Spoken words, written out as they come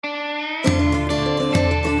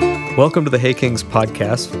Welcome to the Hey Kings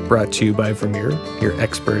podcast, brought to you by Vermeer, your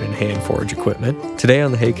expert in hand forge equipment. Today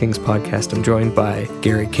on the Hey Kings podcast, I'm joined by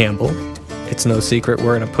Gary Campbell. It's no secret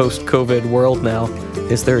we're in a post-COVID world now.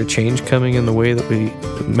 Is there a change coming in the way that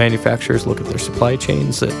manufacturers look at their supply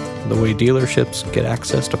chains, the way dealerships get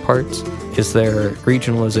access to parts? Is there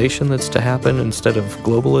regionalization that's to happen instead of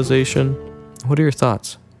globalization? What are your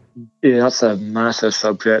thoughts? Yeah, that's a massive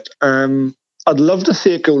subject. I'd love to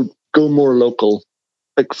see it go more local.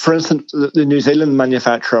 Like, for instance, the New Zealand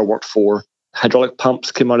manufacturer I worked for, hydraulic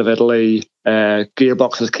pumps came out of Italy,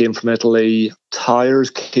 gearboxes came from Italy, tires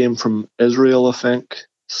came from Israel, I think.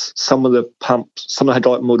 Some of the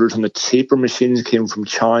hydraulic motors and the taper machines came from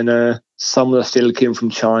China. Some of the steel came from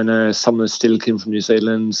China. Some of the steel came from New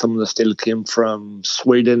Zealand. Some of the steel came from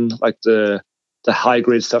Sweden. Like the high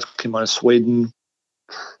grade stuff came out of Sweden,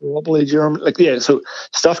 probably Germany. So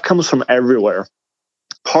stuff comes from everywhere.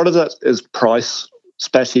 Part of that is price.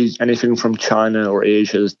 Especially anything from China or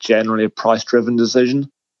Asia is generally a price-driven decision.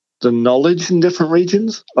 The knowledge in different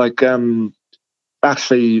regions, the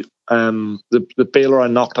baler I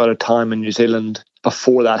knocked out of time in New Zealand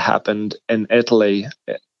before that happened in Italy,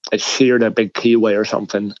 it sheared a big keyway or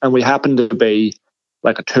something, and we happened to be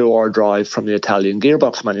like a 2-hour drive from the Italian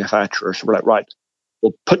gearbox manufacturer. So we're like, right,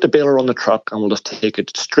 we'll put the baler on the truck and we'll just take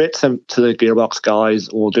it straight to the gearbox guys.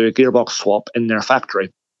 And we'll do a gearbox swap in their factory.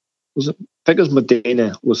 I think it was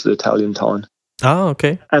Modena was the Italian town. Oh,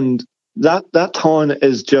 okay. And that town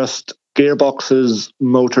is just gearboxes,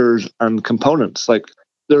 motors, and components. Like,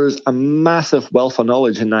 there's a massive wealth of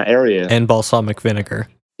knowledge in that area. And balsamic vinegar.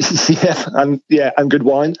 and good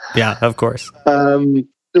wine. Yeah, of course.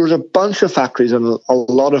 There was a bunch of factories and a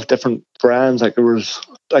lot of different brands. Like, there was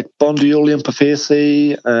like Bondioli and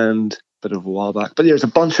Pafesi and a bit of a while back. But there's a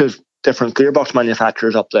bunch of different gearbox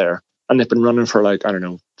manufacturers up there. And they've been running for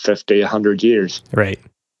 50, 100 years. Right.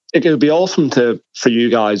 It would be awesome for you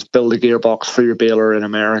guys build a gearbox for your baler in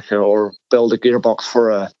America or build a gearbox for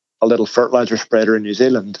a little fertilizer spreader in New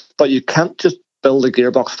Zealand. But you can't just build a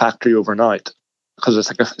gearbox factory overnight because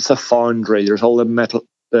it's a foundry. There's all the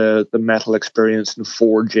metal experience in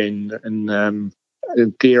forging and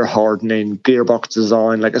gear hardening, gearbox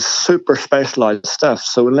design. It's super specialized stuff.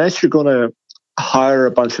 So unless you're going to hire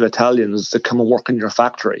a bunch of Italians to come and work in your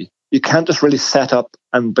factory, you can't just really set up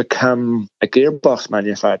and become a gearbox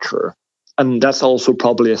manufacturer. And that's also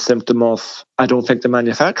probably a symptom of, I don't think the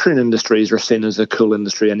manufacturing industries are seen as a cool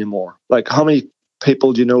industry anymore. Like, how many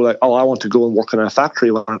people do you know, I want to go and work in a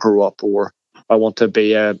factory when I grow up, or I want to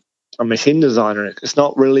be a machine designer? It's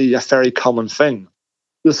not really a very common thing.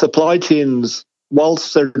 The supply chains,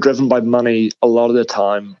 whilst they're driven by money a lot of the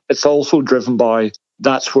time, it's also driven by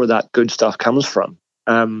that's where that good stuff comes from.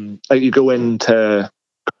 You go into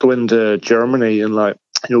Germany and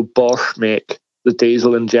Bosch make the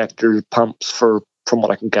diesel injector pumps from what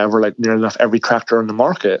I can gather, near enough every tractor on the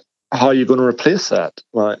market. How are you going to replace that?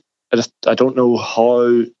 I don't know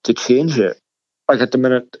how to change it. At the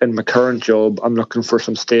minute in my current job, I'm looking for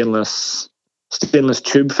some stainless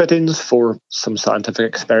tube fittings for some scientific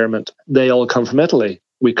experiment. They all come from Italy.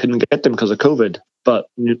 We couldn't get them because of COVID, but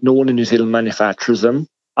no one in New Zealand manufactures them.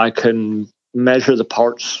 I can measure the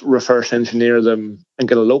parts, reverse engineer them, and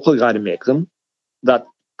get a local guy to make them. That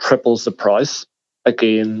triples the price.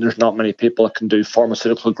 Again, there's not many people that can do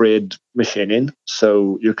pharmaceutical grade machining,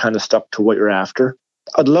 so you're kind of stuck to what you're after.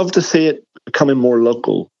 I'd love to see it becoming more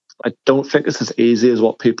local. I don't think it's as easy as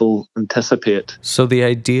what people anticipate. So the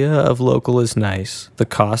idea of local is nice. The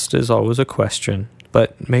cost is always a question.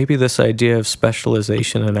 But maybe this idea of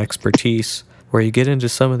specialization and expertise, where you get into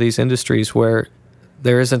some of these industries where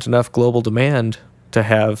there isn't enough global demand to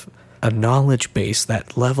have a knowledge base,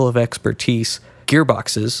 that level of expertise,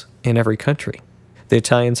 gearboxes in every country. The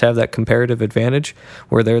Italians have that comparative advantage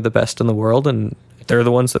where they're the best in the world and they're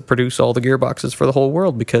the ones that produce all the gearboxes for the whole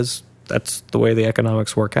world because that's the way the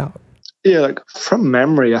economics work out. Yeah, from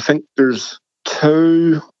memory, I think there's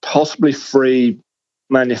 2, possibly 3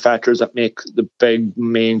 manufacturers that make the big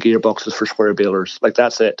main gearboxes for square balers.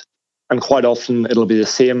 That's it. And quite often it'll be the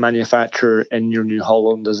same manufacturer in your New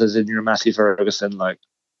Holland as is in your Massey Ferguson.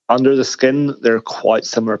 Under the skin, they're quite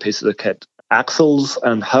similar pieces of kit. Axles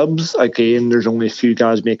and hubs, again, there's only a few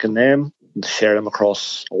guys making them. They share them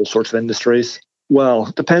across all sorts of industries. Well,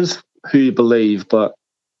 it depends who you believe, but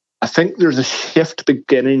I think there's a shift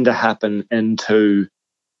beginning to happen into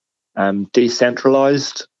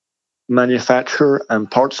decentralized manufacture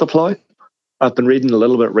and part supply. I've been reading a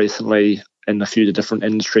little bit recently in a few of the different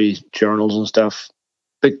industry journals and stuff,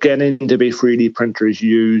 beginning to be 3D printers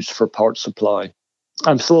used for part supply.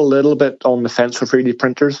 I'm still a little bit on the fence for 3D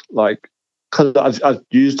printers, because I've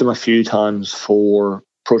used them a few times for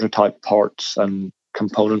prototype parts and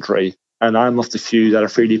componentry. And I'm of the view that a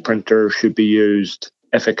 3D printer should be used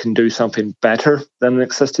if it can do something better than an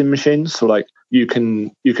existing machine. So like you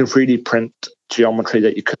can 3D print geometry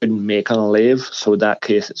that you couldn't make on a lathe. So in that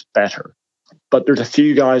case, it's better. But there's a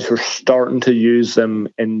few guys who are starting to use them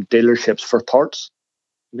in dealerships for parts.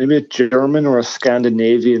 Maybe a German or a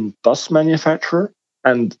Scandinavian bus manufacturer.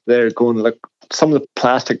 And they're going like some of the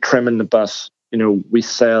plastic trim in the bus, we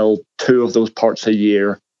sell 2 of those parts a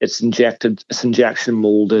year. It's injection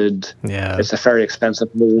molded. Yeah. It's a very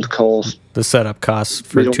expensive mold cost. The setup costs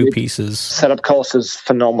for 2 pieces. Setup cost is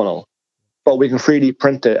phenomenal. But we can 3D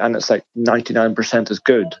print it and it's like 99% as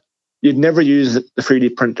good. You'd never use the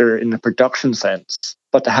 3D printer in the production sense,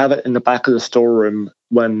 but to have it in the back of the storeroom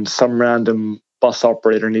when some random bus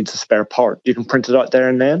operator needs a spare part, you can print it out there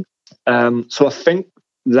and then. So I think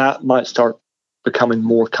that might start becoming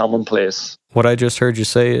more commonplace. What I just heard you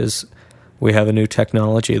say is we have a new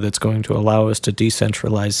technology that's going to allow us to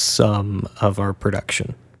decentralize some of our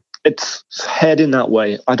production. It's heading that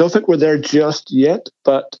way. I don't think we're there just yet,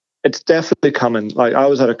 but it's definitely coming. Like I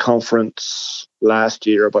was at a conference last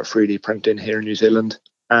year about 3D printing here in New Zealand,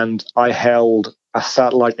 and I held a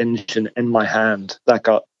satellite engine in my hand that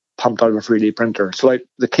got pumped out of a 3D printer. So like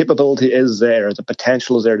the capability is there, the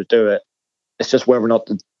potential is there to do it. It's just whether or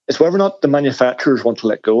not the manufacturers want to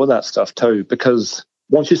let go of that stuff too, because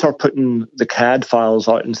once you start putting the CAD files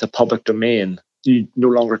out into the public domain, you no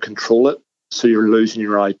longer control it, so you're losing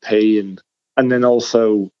your IP, and then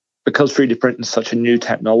also because 3D printing is such a new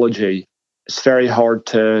technology, it's very hard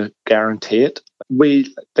to guarantee it.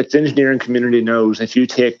 The engineering community knows if you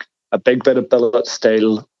take a big bit of billet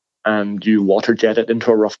steel and you water jet it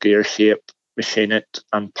into a rough gear shape, machine it,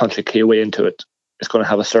 and punch a keyway into it, it's going to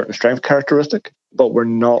have a certain strength characteristic. But we're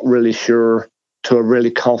not really sure to a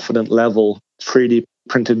really confident level 3D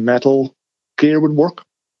printed metal gear would work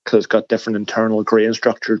because it's got different internal grain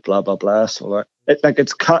structures, blah blah blah. So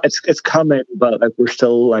it's coming, but like we're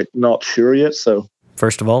still like not sure yet. So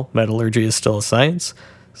first of all, metallurgy is still a science.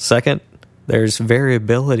 Second, there's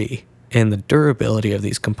variability in the durability of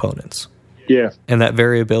these components. Yeah, and that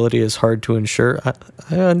variability is hard to ensure.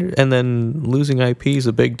 And then losing IP is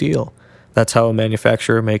a big deal. That's how a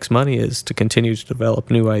manufacturer makes money, is to continue to develop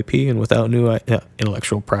new IP, and without new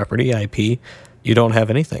intellectual property, IP, you don't have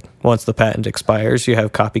anything. Once the patent expires, you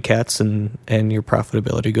have copycats and your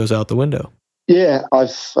profitability goes out the window. Yeah,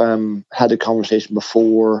 I've had a conversation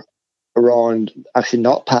before around actually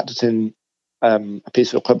not patenting a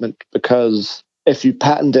piece of equipment, because if you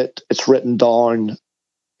patent it, it's written down,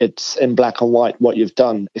 it's in black and white what you've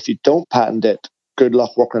done. If you don't patent it, good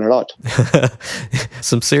luck working it out.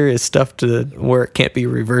 Some serious stuff where it can't be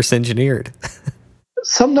reverse engineered.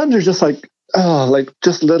 Sometimes there's just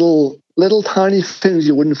just little tiny things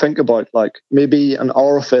you wouldn't think about, like maybe an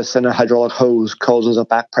orifice in a hydraulic hose causes a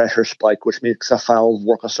back pressure spike, which makes a valve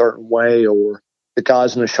work a certain way, or the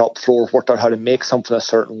guys on the shop floor worked out how to make something a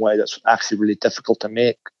certain way that's actually really difficult to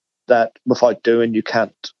make, that without doing you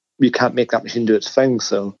can't make that machine do its thing.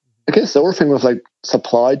 So I guess the other thing with like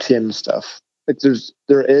supply chain stuff, like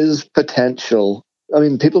there is potential. I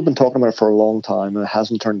mean, people have been talking about it for a long time and it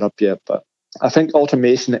hasn't turned up yet, but I think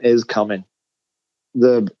automation is coming.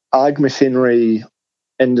 The ag machinery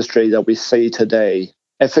industry that we see today,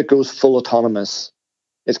 if it goes full autonomous,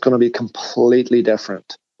 it's going to be completely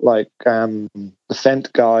different. Like the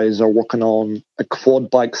Fendt guys are working on a quad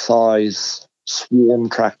bike size swarm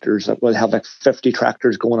tractors that will have like 50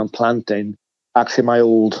 tractors going and planting. Actually, my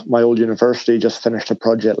old university just finished a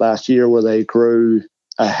project last year where they grew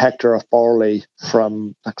a hectare of barley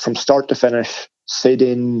from start to finish,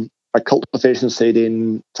 seeding, like cultivation,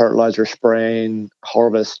 seeding, fertilizer spraying,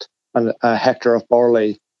 harvest, and a hectare of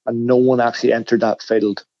barley, and no one actually entered that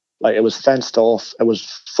field. Like it was fenced off, it was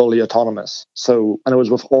fully autonomous. So, and it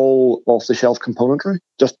was with all off-the-shelf componentry,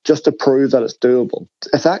 just to prove that it's doable.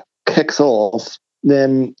 If that kicks off,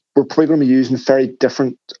 then we're probably going to be using very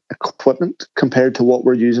different equipment compared to what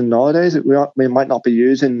we're using nowadays. We might not be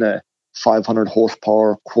using the 500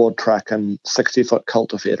 horsepower quad track and 60-foot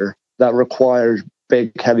cultivator that requires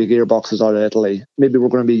big heavy gearboxes out of Italy. Maybe we're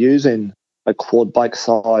going to be using a quad bike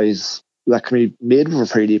size that can be made with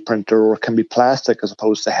a 3D printer, or can be plastic as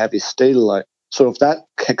opposed to heavy steel. Like, so if that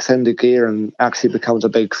kicks into gear and actually becomes a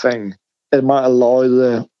big thing, it might allow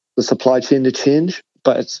the supply chain to change.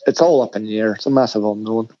 But it's all up in the air. It's a massive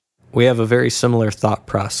unknown. We have a very similar thought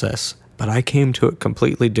process, but I came to it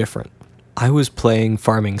completely different. I was playing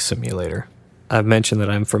Farming Simulator. I've mentioned that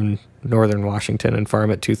I'm from northern Washington and farm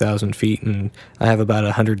at 2,000 feet, and I have about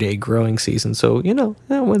a 100-day growing season. So,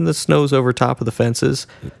 when the snow's over top of the fences,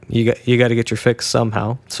 you got to get your fix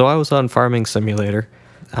somehow. So I was on Farming Simulator,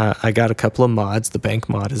 I got a couple of mods. The bank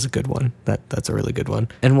mod is a good one. That's a really good one.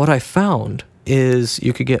 And what I found is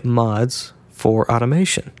you could get mods for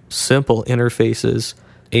automation. Simple interfaces,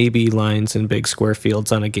 A/B lines in big square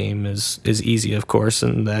fields on a game is easy, of course,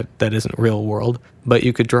 and that isn't real world. But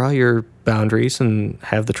you could draw your boundaries and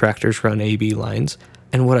have the tractors run A/B lines.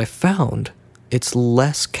 And what I found, it's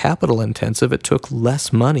less capital intensive. It took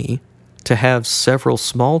less money to have several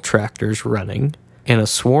small tractors running in a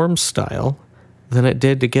swarm style than it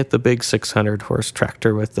did to get the big 600 horse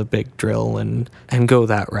tractor with the big drill and go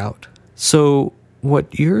that route. So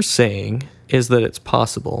what you're saying is that it's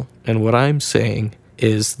possible, and what I'm saying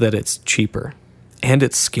is that it's cheaper and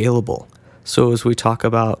it's scalable. So as we talk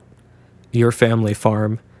about your family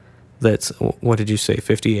farm, that's, what did you say,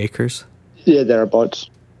 50 acres? Yeah, thereabouts.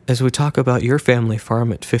 As we talk about your family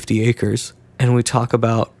farm at 50 acres, and we talk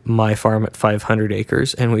about my farm at 500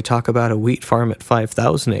 acres, and we talk about a wheat farm at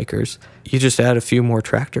 5,000 acres, you just add a few more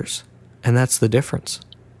tractors, and that's the difference.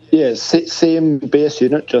 Yeah, same base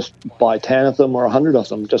unit, just buy 10 of them or 100 of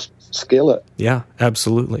them, just scale it. Yeah,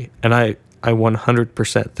 absolutely. And I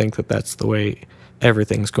 100% think that that's the way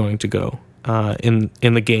everything's going to go. In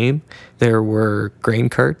the game, there were grain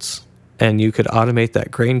carts, and you could automate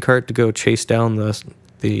that grain cart to go chase down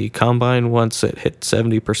the combine once it hit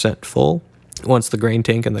 70% full. Once the grain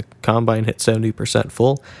tank and the combine hit 70%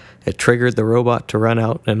 full, it triggered the robot to run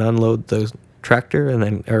out and unload the tractor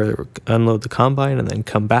or unload the combine and then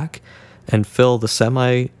come back and fill the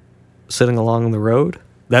semi sitting along the road.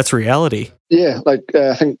 That's reality. Yeah, like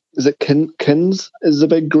I think, is it Kins is the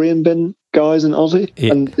big grain bin guys in Aussie?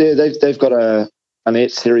 Yeah. And they've got an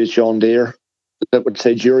 8 Series John Deere that would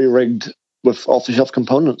say jury rigged with off-the-shelf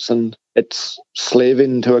components, and it's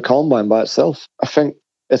slaving to a combine by itself. I think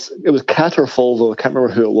it was Cat or Volvo, I can't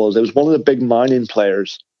remember who it was. It was one of the big mining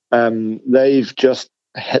players. They've just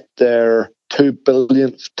hit their 2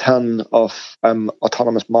 billionth ton of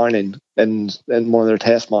autonomous mining in one of their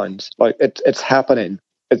test mines. Like it's happening.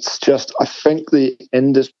 It's just, I think the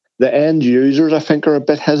end users, I think, are a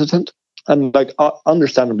bit hesitant, and like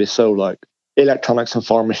understandably so. Like electronics and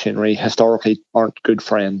farm machinery historically aren't good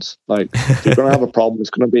friends. Like if you're going to have a problem, it's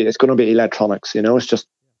going to be electronics. You know, it's just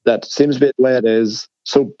that seems to be the way it is.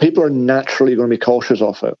 So people are naturally going to be cautious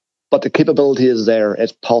of it. But the capability is there.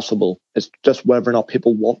 It's possible. It's just whether or not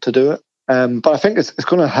people want to do it. But I think it's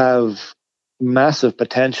going to have massive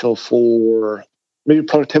potential for maybe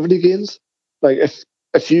productivity gains. Like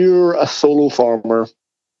if you're a solo farmer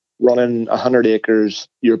running 100 acres,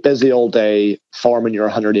 you're busy all day farming your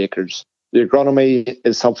 100 acres. The agronomy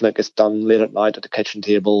is something that gets done late at night at the kitchen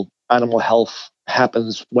table. Animal health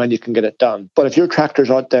happens when you can get it done. But if your tractor's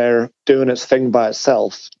out there doing its thing by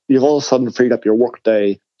itself, you've all of a sudden freed up your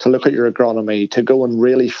workday to look at your agronomy, to go and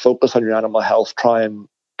really focus on your animal health, try and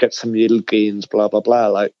get some yield gains, blah, blah, blah.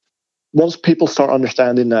 Like once people start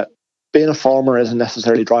understanding that being a farmer isn't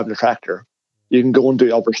necessarily driving a tractor, you can go and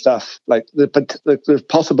do other stuff. Like the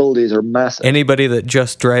possibilities are massive. Anybody that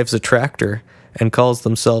just drives a tractor and calls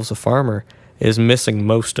themselves a farmer is missing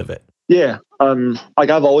most of it. Yeah. Like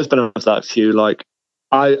I've always been of that view. Like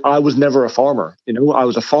I was never a farmer, you know, I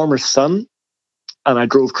was a farmer's son, and I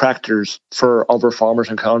drove tractors for other farmers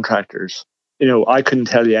and contractors. You know, I couldn't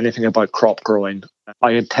tell you anything about crop growing.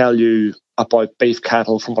 I could tell you about beef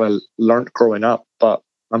cattle from what I learned growing up, but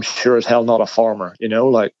I'm sure as hell not a farmer, you know,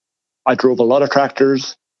 like I drove a lot of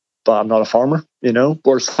tractors, but I'm not a farmer, you know,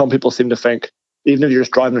 where some people seem to think, even if you're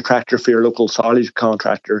just driving a tractor for your local silage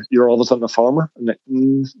contractor, you're all of a sudden a farmer.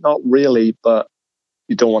 And not really, but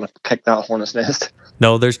you don't want to kick that hornet's nest.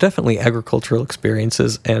 No, there's definitely agricultural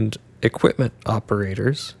experiences and equipment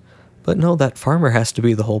operators, but no, that farmer has to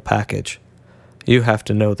be the whole package. You have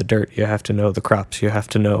to know the dirt, you have to know the crops, you have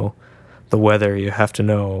to know the weather, you have to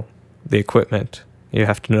know the equipment, you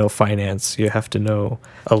have to know finance, you have to know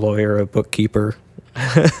a lawyer, a bookkeeper.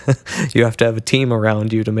 You have to have a team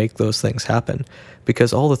around you to make those things happen,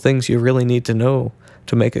 because all the things you really need to know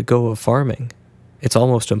to make a go of farming, it's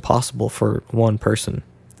almost impossible for one person.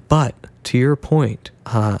 But to your point,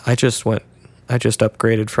 I just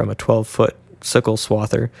upgraded from a 12-foot sickle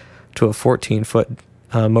swather to a 14-foot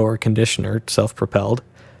mower conditioner, self-propelled.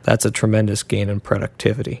 That's a tremendous gain in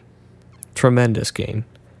productivity. Tremendous gain.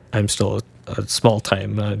 I'm still a small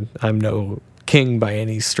time. I'm no king by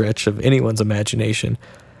any stretch of anyone's imagination.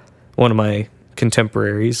 One of my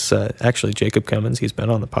contemporaries, actually Jacob Cummins, he's been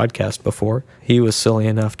on the podcast before. He was silly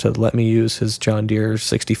enough to let me use his John Deere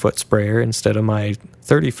 60-foot sprayer instead of my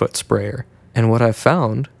 30-foot sprayer. And what I've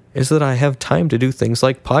found is that I have time to do things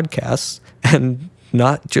like podcasts and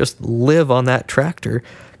not just live on that tractor,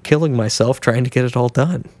 killing myself trying to get it all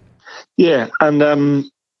done. Yeah, and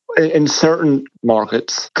in certain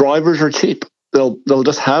markets, drivers are cheap. They'll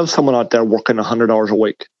just have someone out there working 100 hours a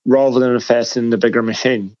week rather than investing in the bigger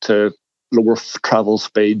machine to lower travel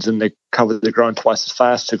speeds, and they cover the ground twice as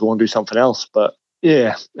fast to go and do something else. But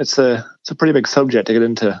yeah, it's a pretty big subject to get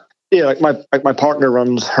into. Yeah, like my partner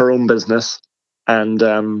runs her own business,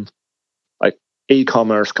 and like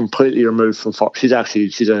e-commerce completely removed from farm. She's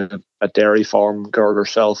a dairy farm girl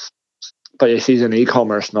herself, but yeah, she's in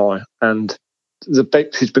e-commerce now, and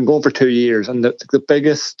she's been going for 2 years, and the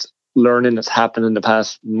biggest learning that's happened in the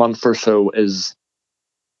past month or so is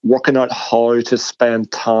working out how to spend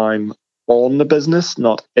time on the business,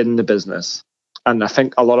 not in the business. And I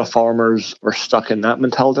think a lot of farmers are stuck in that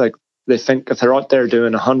mentality. Like, they think if they're out there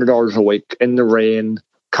doing 100 hours a week in the rain,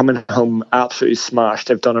 coming home absolutely smashed,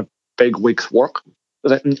 they've done a big week's work.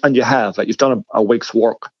 And you have, like, you've done a week's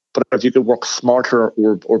work. But if you could work smarter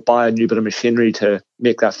or buy a new bit of machinery to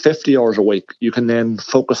make that 50 hours a week, you can then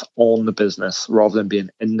focus on the business rather than being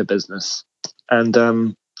in the business.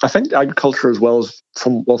 And I think agriculture, as well as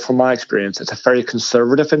from my experience, it's a very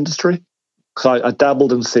conservative industry. Because I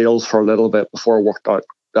dabbled in sales for a little bit before I worked out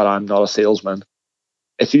that I'm not a salesman.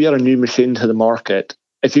 If you get a new machine to the market,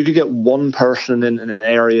 if you could get one person in an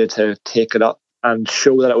area to take it up and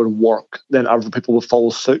show that it would work, then other people would follow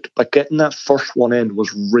suit. But getting that first one in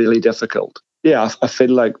was really difficult. Yeah, I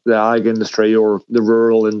feel like the ag industry or the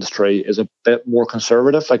rural industry is a bit more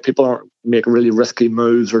conservative. Like, people aren't making really risky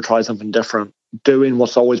moves or try something different, doing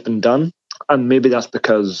what's always been done. And maybe that's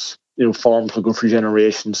because, you know, farms will go through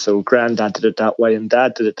generations. So granddad did it that way and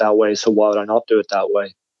dad did it that way. So why would I not do it that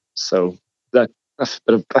way? So that's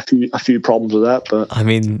a few problems with that. But I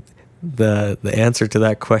mean, the answer to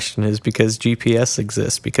that question is because GPS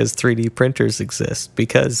exists, because 3D printers exist,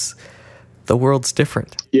 because the world's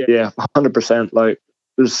different. Yeah, 100%. Like,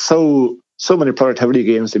 there's so many productivity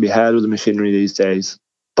gains to be had with the machinery these days.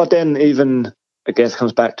 But then even, I guess, it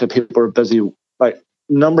comes back to people are busy. Like,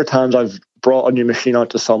 number of times I've brought a new machine out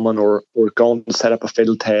to someone or gone to set up a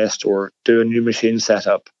field test or do a new machine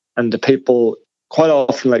setup, and the people quite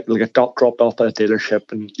often like get dropped off by a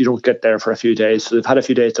dealership, and you don't get there for a few days. So they've had a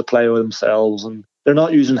few days to play with themselves, and they're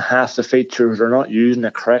not using half the features. They're not using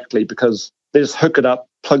it correctly because they just hook it up,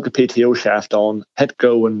 plug the PTO shaft on, hit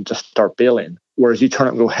go, and just start baling. Whereas you turn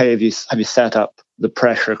up and go, hey, have you set up the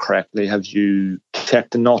pressure correctly? Have you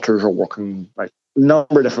checked the knotters are working? Like, a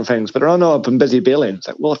number of different things. But no, I've been busy baling. It's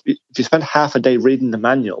like, well, if you spent half a day reading the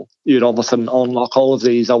manual, you'd all of a sudden unlock all of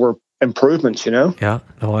these other improvements, you know? Yeah.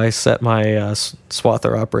 No, I set my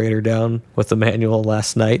swather operator down with the manual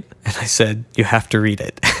last night, and I said, you have to read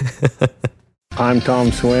it. I'm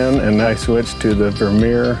Tom Swin, and I switched to the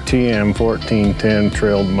Vermeer TM1410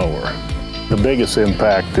 trailed mower. The biggest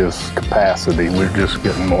impact is capacity. We're just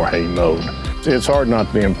getting more hay mowed. It's hard not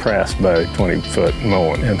to be impressed by 20-foot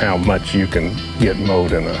mowing and how much you can get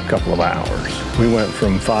mowed in a couple of hours. We went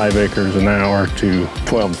from 5 acres an hour to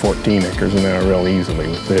 12, 14 acres an hour real easily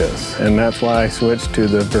with this. And that's why I switched to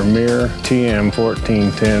the Vermeer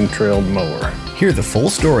TM1410 trailed mower. Hear the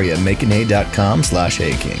full story at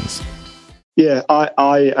makinghay.com/haykings. Yeah, I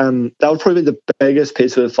that would probably be the biggest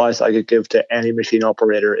piece of advice I could give to any machine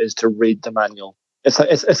operator is to read the manual. It's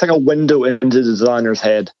like a window into the designer's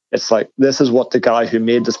head. It's like, this is what the guy who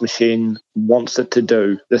made this machine wants it to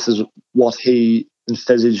do. This is what he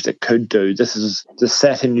envisaged it could do. This is the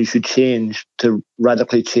setting you should change to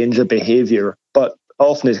radically change the behavior. But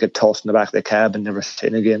often these get tossed in the back of the cab and never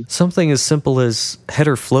seen again. Something as simple as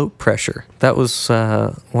header float pressure. That was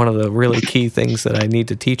one of the really key things that I need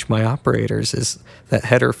to teach my operators is that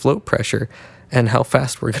header float pressure and how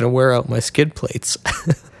fast we're going to wear out my skid plates.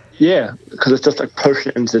 Yeah, because it's just like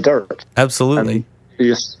pushing it into the dirt. Absolutely. And you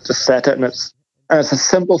just set it, and it's a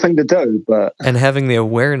simple thing to do, but and having the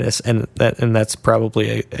awareness, and that's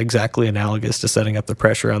probably exactly analogous to setting up the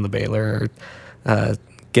pressure on the baler or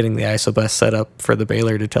getting the isobus set up for the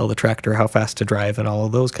baler to tell the tractor how fast to drive and all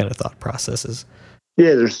of those kind of thought processes.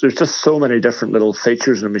 Yeah, there's just so many different little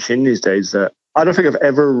features in a machine these days that I don't think I've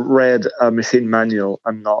ever read a machine manual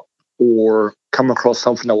and not or come across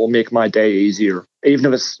something that will make my day easier. Even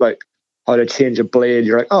if it's like how to change a blade,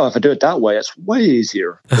 you're like, oh, if I do it that way, it's way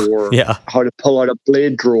easier. Or yeah. How to pull out a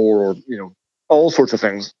blade drawer, or all sorts of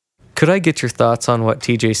things. Could I get your thoughts on what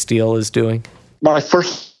TJ Steele is doing? My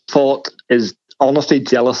first thought is honestly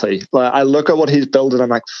jealousy. Like, I look at what he's building, I'm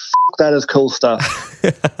like, that is cool stuff.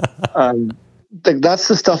 That's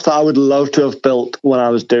the stuff that I would love to have built when I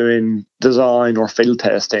was doing design or field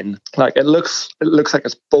testing. Like, it looks like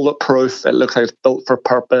it's bulletproof. It looks like it's built for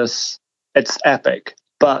purpose. It's epic,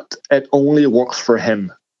 but it only works for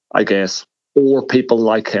him, I guess, or people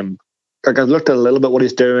like him. Like, I've looked at a little bit what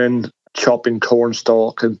he's doing. chopping corn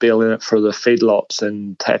stalk and baling it for the feedlots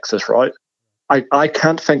in Texas, right? I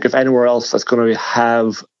can't think of anywhere else that's going to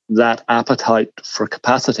have that appetite for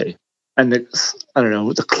capacity. And I don't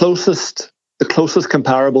know, the closest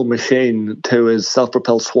comparable machine to his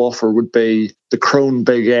self-propelled swather would be the Krone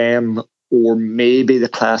Big M, or maybe the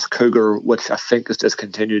Claas Cougar, which I think is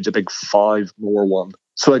discontinued, the big 5 more one.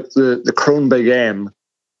 So like the Krone Big M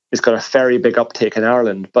has got a very big uptake in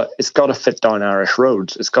Ireland, but it's got to fit down Irish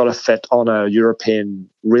roads. It's got to fit on a European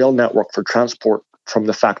rail network for transport from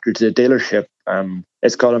the factory to the dealership.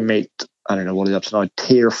 It's got to meet, I don't know what it is up to now,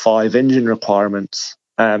 Tier 5 engine requirements.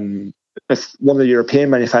 If one of the European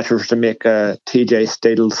manufacturers to make a TJ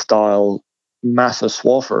Stadel style massive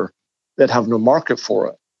swather, they'd have no market for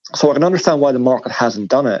it. So I can understand why the market hasn't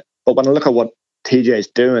done it. But when I look at what TJ's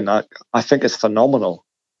doing, I think it's phenomenal.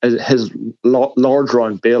 His large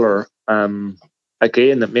round baler,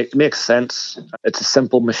 again, that makes sense. It's a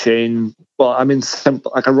simple machine. Well, I mean,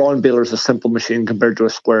 simple, like a round baler is a simple machine compared to a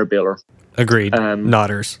square baler. Agreed.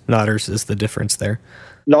 Knotters is the difference there.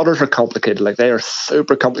 Knotters are complicated. Like, they are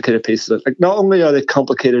super complicated pieces. Like, not only are they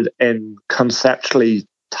complicated in conceptually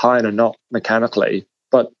tying a knot mechanically,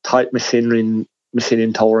 but tight machining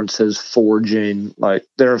tolerances, forging, like,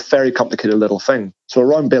 they're a very complicated little thing. So a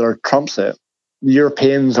round baler trumps it. The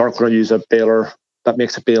Europeans aren't going to use a baler that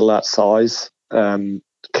makes a bale that size.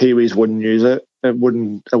 Kiwis wouldn't use it. It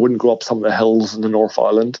wouldn't go up some of the hills in the North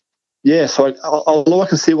Island. Yeah, so although I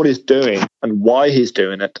can see what he's doing and why he's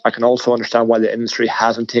doing it, I can also understand why the industry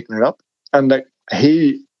hasn't taken it up. And like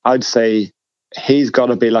I'd say he's got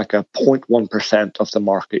to be like a 0.1% of the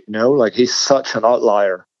market, you know? Like, he's such an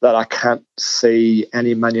outlier that I can't see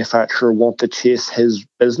any manufacturer want to chase his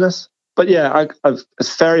business. But yeah,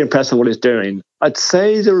 it's very impressive what he's doing. I'd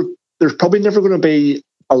say there's probably never going to be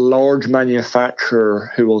a large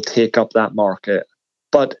manufacturer who will take up that market.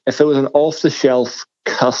 But if it was an off-the-shelf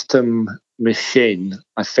custom machine,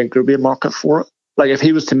 I think there'd be a market for it. Like, if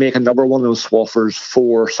he was to make another one of those swathers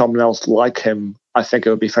for someone else like him, I think it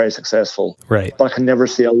would be very successful. Right. But I can never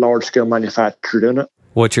see a large-scale manufacturer doing it.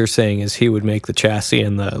 What you're saying is he would make the chassis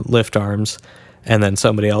and the lift arms, and then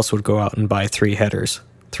somebody else would go out and buy 3 headers,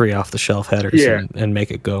 3 off-the-shelf headers, and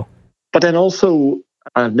make it go. But then also,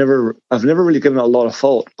 I've never really given it a lot of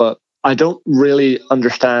thought, but I don't really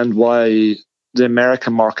understand why the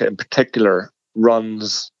American market in particular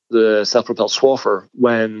runs the self-propelled swather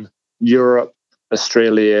when Europe,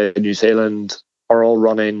 Australia, New Zealand are all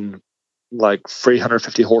running like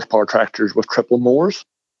 350 horsepower tractors with triple mowers.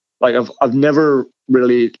 Like, I've never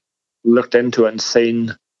really looked into it and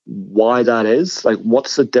seen why that is. Like,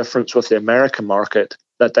 what's the difference with the American market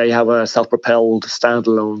that they have a self-propelled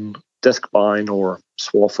standalone disc bind or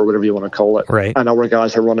swather, whatever you want to call it, right? And our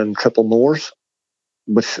guys are running triple mowers,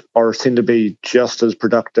 which seem to be just as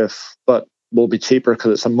productive, but will be cheaper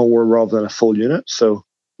because it's a mower rather than a full unit. So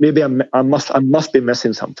maybe I must be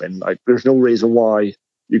missing something. Like, there's no reason why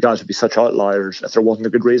you guys would be such outliers if there wasn't a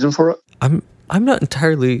good reason for it. I'm not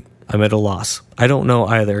entirely. I'm at a loss. I don't know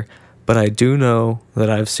either, but I do know that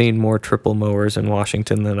I've seen more triple mowers in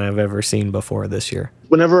Washington than I've ever seen before this year.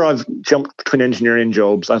 Whenever I've jumped between engineering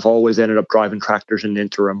jobs, I've always ended up driving tractors in the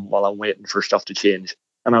interim while I'm waiting for stuff to change.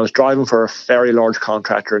 And I was driving for a very large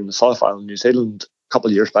contractor in the South Island, New Zealand, a couple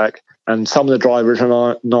of years back. And some of the drivers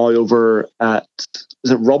are now over at,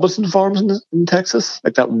 is it Robinson Farms in Texas?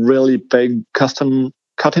 Like that really big custom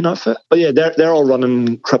cutting outfit. But yeah, they're all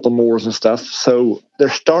running triple mowers and stuff. So they're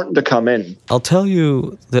starting to come in. I'll tell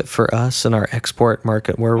you that for us in our export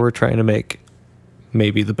market, where we're trying to make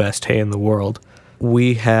maybe the best hay in the world,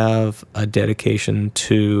 we have a dedication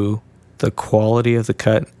to the quality of the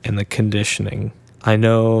cut and the conditioning. I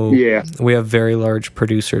know we have very large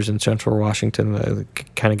producers in Central Washington, the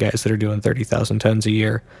kind of guys that are doing 30,000 tons a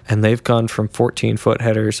year, and they've gone from 14-foot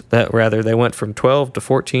headers, they went from 12 to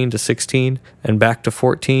 14 to 16 and back to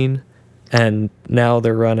 14, and now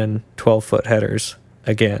they're running 12-foot headers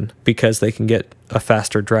again because they can get a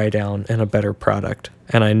faster dry down and a better product.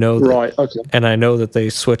 And I know and I know that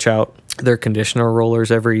they switch out their conditioner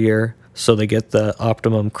rollers every year, so they get the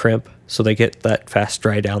optimum crimp, so they get that fast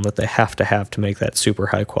dry down that they have to make that super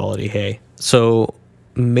high quality hay. So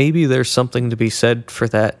maybe there's something to be said for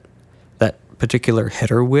that particular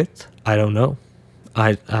header width. I don't know.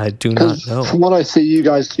 I do not know. From what I see, you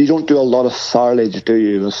guys, you don't do a lot of silage, do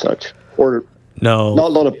you, as such? Or no, not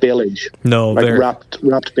a lot of baleage. No, like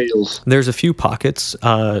wrapped bales. There's a few pockets.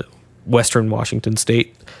 Western Washington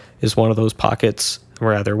State is one of those pockets,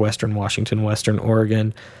 rather Western Washington, Western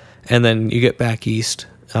Oregon. And then you get back east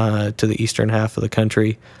to the eastern half of the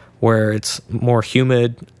country where it's more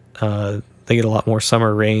humid. They get a lot more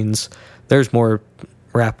summer rains. There's more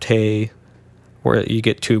wrapped hay, where you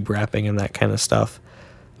get tube wrapping and that kind of stuff.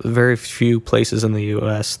 Very few places in the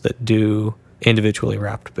U.S. that do individually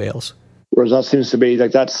wrapped bales. Whereas that seems to be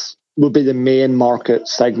like would be the main market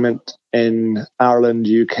segment in Ireland,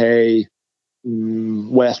 UK,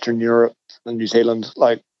 Western Europe, and New Zealand.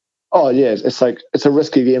 Like, oh yeah, it's a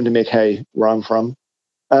risky game to make hay where I'm from.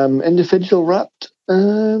 Individual wrapped.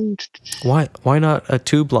 Why not a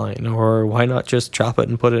tube line, or why not just chop it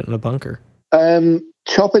and put it in a bunker?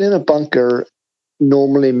 Chop it in a bunker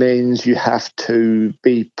normally means you have to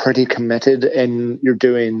be pretty committed, and you're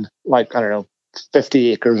doing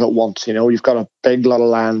 50 acres at once. You've got a big lot of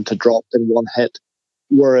land to drop in one hit.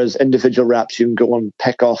 Whereas individual wraps, you can go and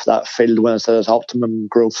pick off that field when it's at its optimum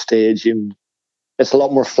growth stage. It's a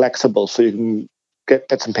lot more flexible, so you can get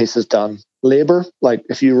bits and pieces done. Labor, like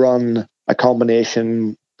if you run a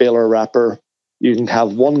combination baler wrapper, you can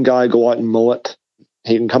have one guy go out and mow it.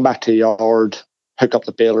 He can come back to the yard, hook up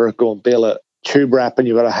the baler, go and bale it. Tube wrapping,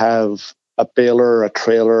 you've got to have a baler, a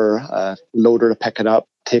trailer, a loader to pick it up,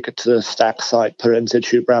 take it to the stack site, put it into the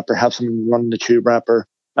tube wrapper, have someone run the tube wrapper.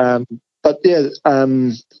 But yeah,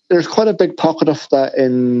 there's quite a big pocket of that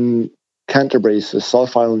in Canterbury, so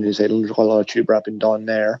South Island, New Zealand. There's quite a lot of tube wrapping down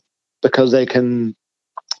there because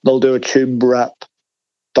they'll do a tube wrap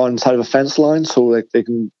down inside of a fence line, so they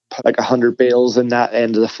can put 100 bales in that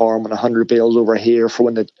end of the farm and 100 bales over here for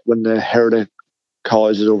when the herd of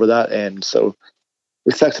cows is over that end. So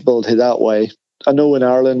with flexibility that way. I know in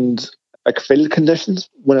Ireland, field conditions,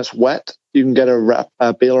 when it's wet, you can get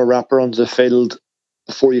a baler wrapper onto the field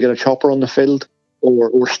before you get a chopper on the field,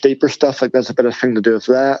 or steeper stuff. That's a bit of thing to do with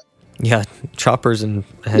that. Yeah, choppers and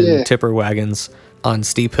tipper wagons on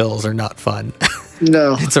steep hills are not fun.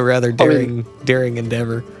 No. It's a rather daring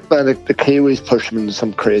endeavor. But the Kiwis push them into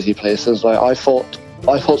some crazy places. I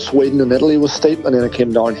thought Sweden and Italy was steep, and then I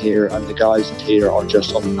came down here, and the guys here are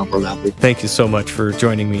just on another level. Thank you so much for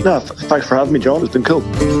joining me. No, thanks for having me, John. It's been cool.